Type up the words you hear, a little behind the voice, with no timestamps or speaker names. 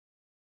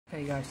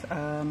Hey guys,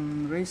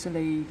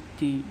 recently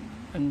the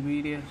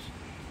Nvidia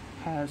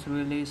has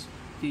released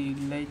the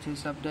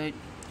latest update.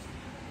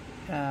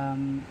 I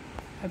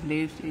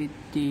believe it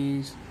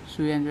is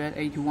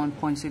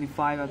 381.65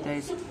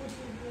 updates.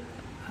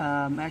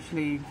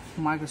 Actually,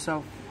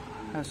 Microsoft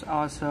has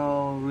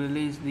also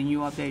released the new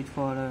update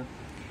for the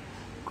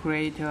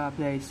creator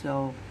update.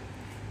 So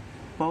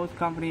both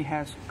company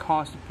has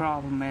caused a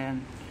problem,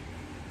 and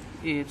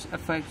it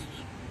affects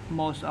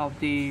most of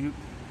the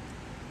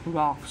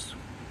rocks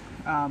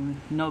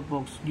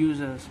notebooks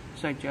users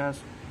such as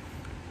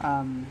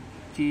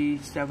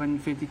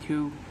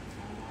G752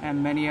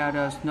 and many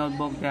others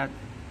notebook that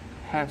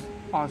has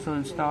also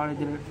installed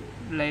the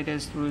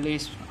latest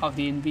release of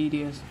the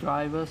Nvidia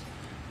drivers.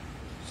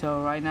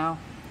 So right now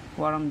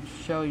what I'm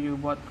showing you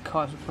what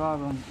caused the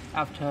problem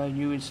after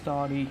you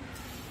install the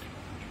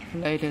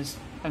latest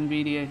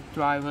Nvidia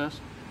drivers.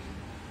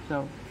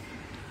 So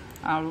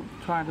I'll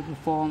try to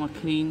perform a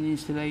clean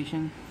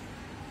installation.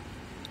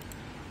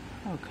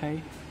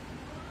 Okay,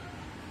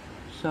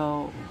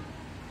 so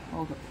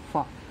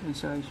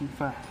installation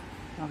first.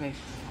 Okay,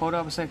 hold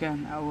up a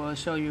second, I will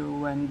show you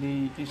when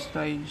the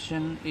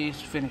installation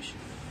is finished.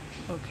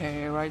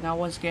 Okay, right now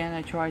once again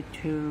I try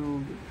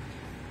to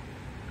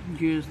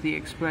use the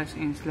express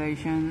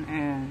installation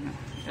and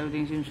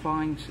everything seems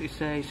fine. It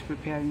says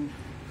preparing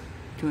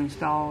to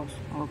install.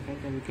 Okay,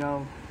 there we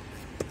go.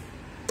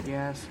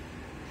 Yes.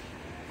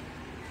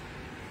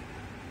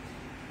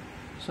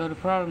 So the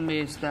problem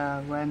is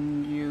that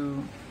when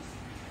you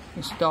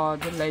install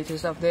the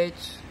latest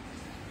updates,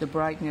 the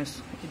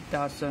brightness it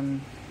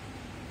doesn't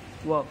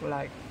work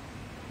like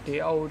the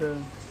older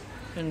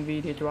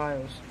Nvidia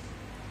drivers.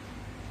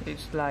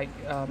 It's like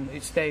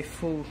it stays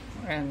full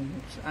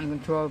and it's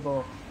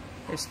uncontrollable.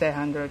 It stays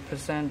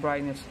 100%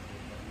 brightness.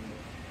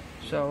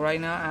 So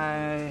right now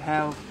I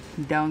have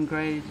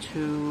downgraded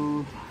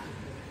to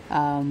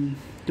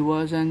the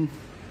version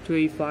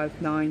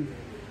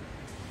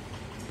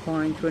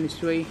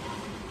 359.23,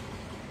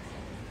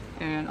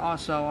 and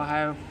also I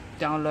have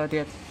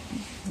downloaded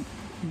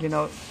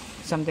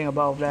something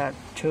about that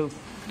too.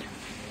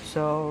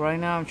 So right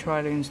now I'm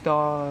trying to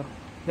install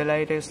the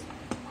latest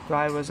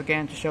drivers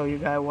again to show you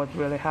guys what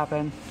really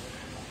happened,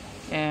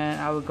 and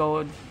I will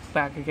go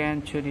back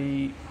again to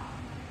the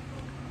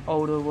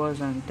older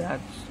version that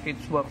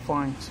it's worked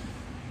fine.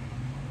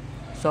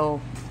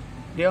 So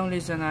the only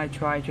reason I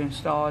try to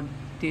install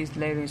this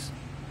latest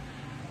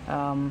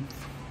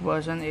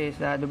version is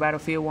that the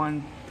Battlefield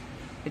one,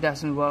 it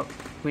doesn't work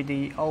with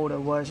the older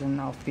version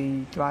of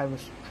the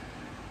drivers.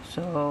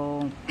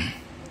 So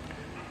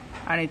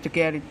I need to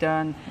get it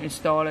done,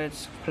 install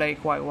it, play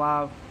quite a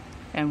while,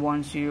 and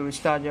once you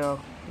restart your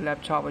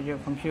laptop or your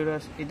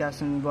computers, it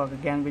doesn't work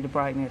again with the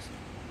brightness.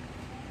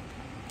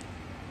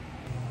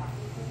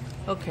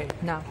 Okay,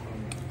 now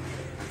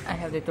I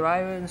have the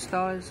driver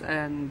installed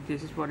and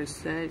this is what it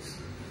says: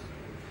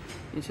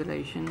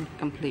 installation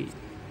complete.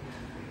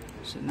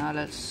 So now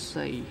let's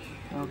see.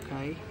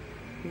 Okay,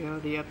 here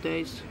are the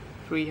updates.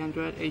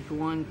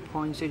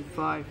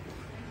 381.65,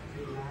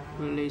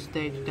 release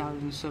date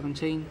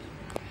 2017.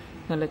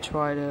 Now let's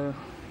try to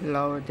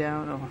lower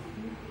down or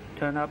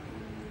turn up.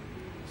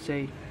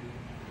 See,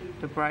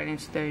 the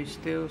brightness stays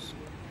still.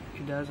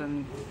 It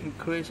doesn't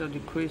increase or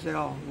decrease at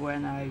all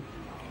when I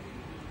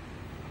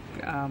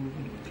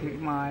click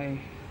my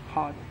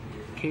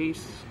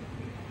hotkeys.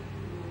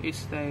 It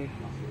stays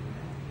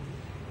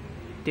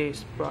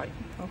this bright.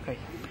 Okay,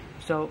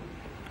 so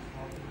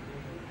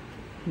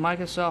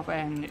Microsoft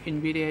and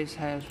Nvidia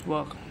has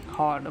worked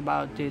hard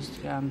about this,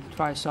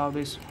 try to solve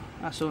this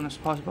as soon as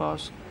possible.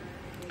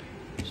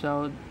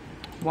 So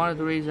one of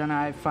the reasons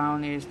I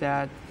found is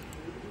that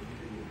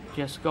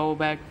just go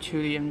back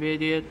to the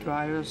Nvidia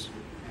drivers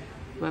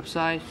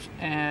website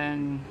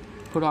and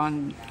put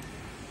on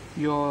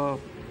your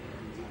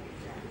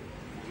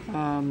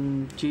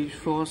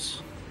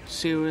GeForce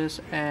series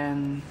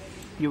and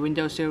your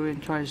Windows series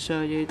and try to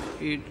search it.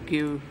 It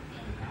gives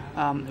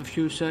a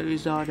few search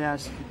results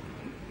that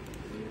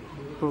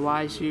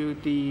provides you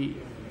the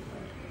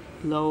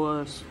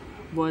lowest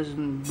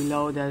version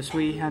below the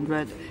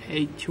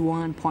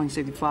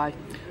 381.65.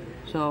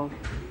 So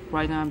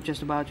right now I'm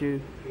just about to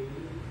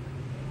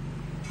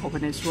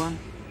open this one.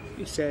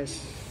 It says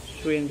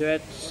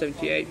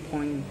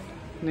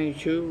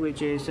 378.92,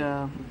 which is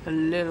a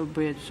little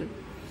bit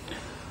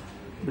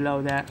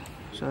below that.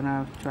 So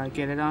now try to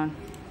get it on.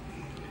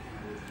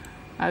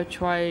 I've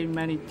tried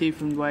many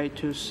different ways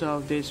to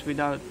solve this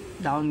without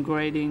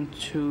downgrading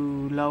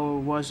to lower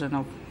version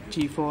of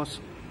GeForce,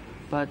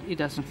 but it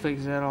doesn't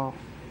fix it at all.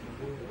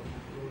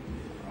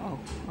 Oh,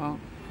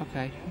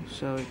 okay.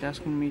 So it's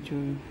asking me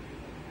to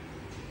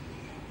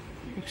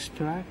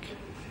extract.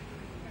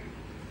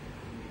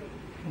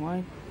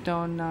 Why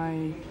don't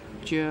I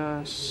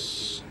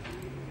just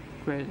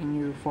create a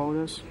new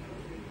folders?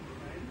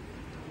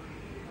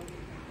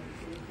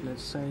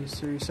 Let's say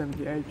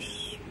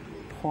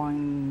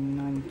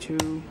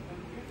 378.92.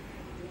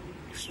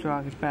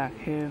 Extract it back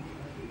here.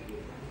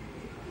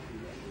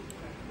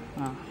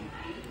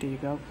 There you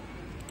go.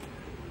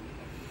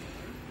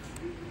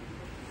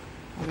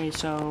 Okay,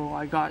 so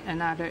I got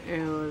another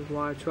error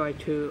while I try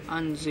to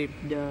unzip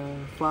the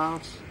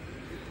files.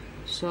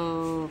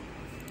 So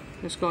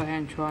let's go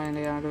ahead and try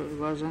the other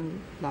version,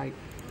 like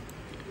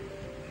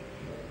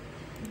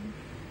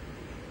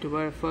the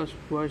very first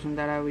version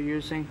that I was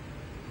using,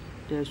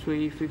 the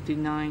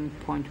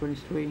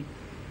 359.23.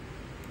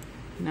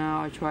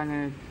 Now I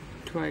try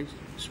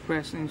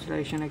express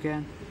installation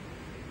again.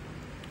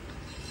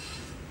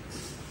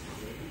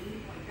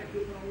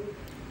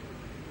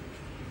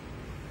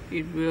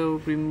 It will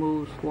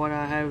remove what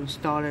I have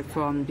installed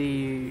from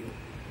the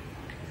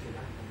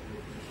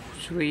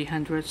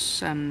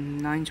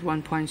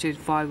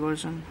 391.65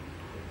 version.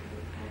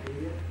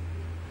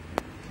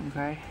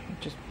 Okay,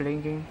 it's just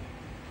blinking.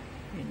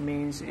 It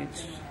means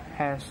it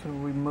has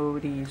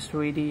removed the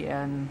 3D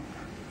and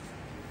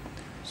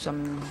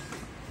some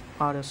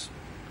other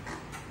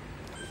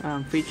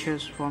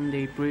features from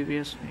the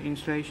previous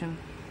installation.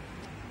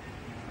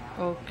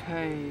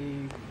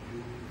 Okay,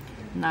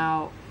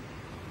 now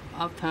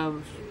after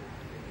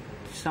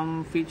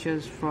some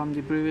features from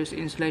the previous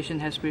installation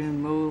has been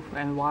removed,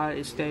 and while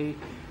it's still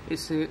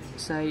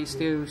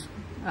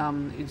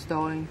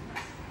installing,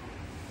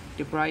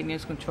 the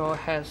brightness control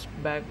has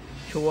back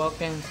to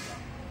working,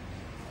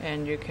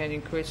 and you can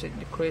increase it,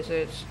 decrease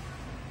it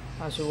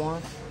as you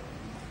want.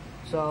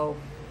 So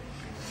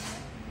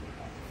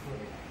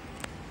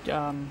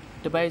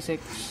the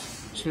basic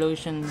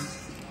solution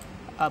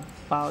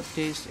about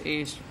this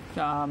is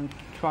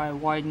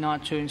why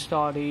not to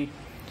install the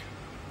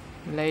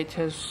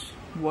latest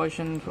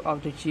version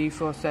of the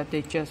GeForce that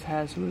they just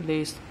has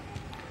released,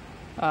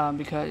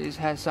 because it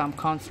has some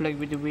conflict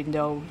with the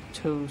Windows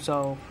too.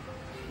 So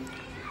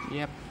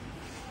yep,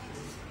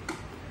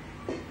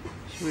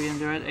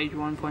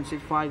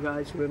 381.65,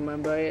 guys,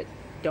 remember it,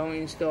 don't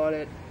install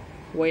it,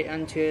 wait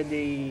until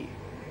the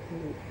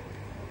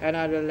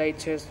another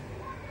latest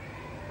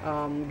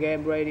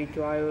game ready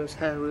drivers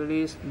have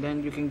released,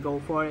 then you can go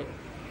for it,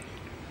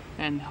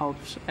 and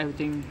hopes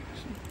everything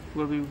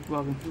will be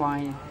working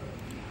fine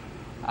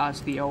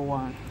as the old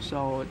one.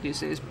 So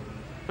this is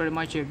pretty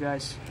much it,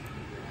 guys.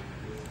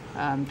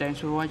 Thanks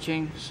for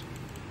watching,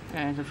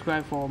 and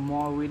subscribe for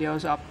more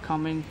videos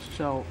upcoming.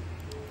 So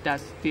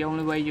that's the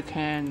only way you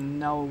can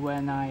know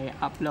when I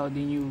upload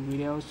the new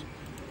videos.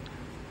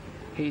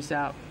 Peace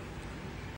out.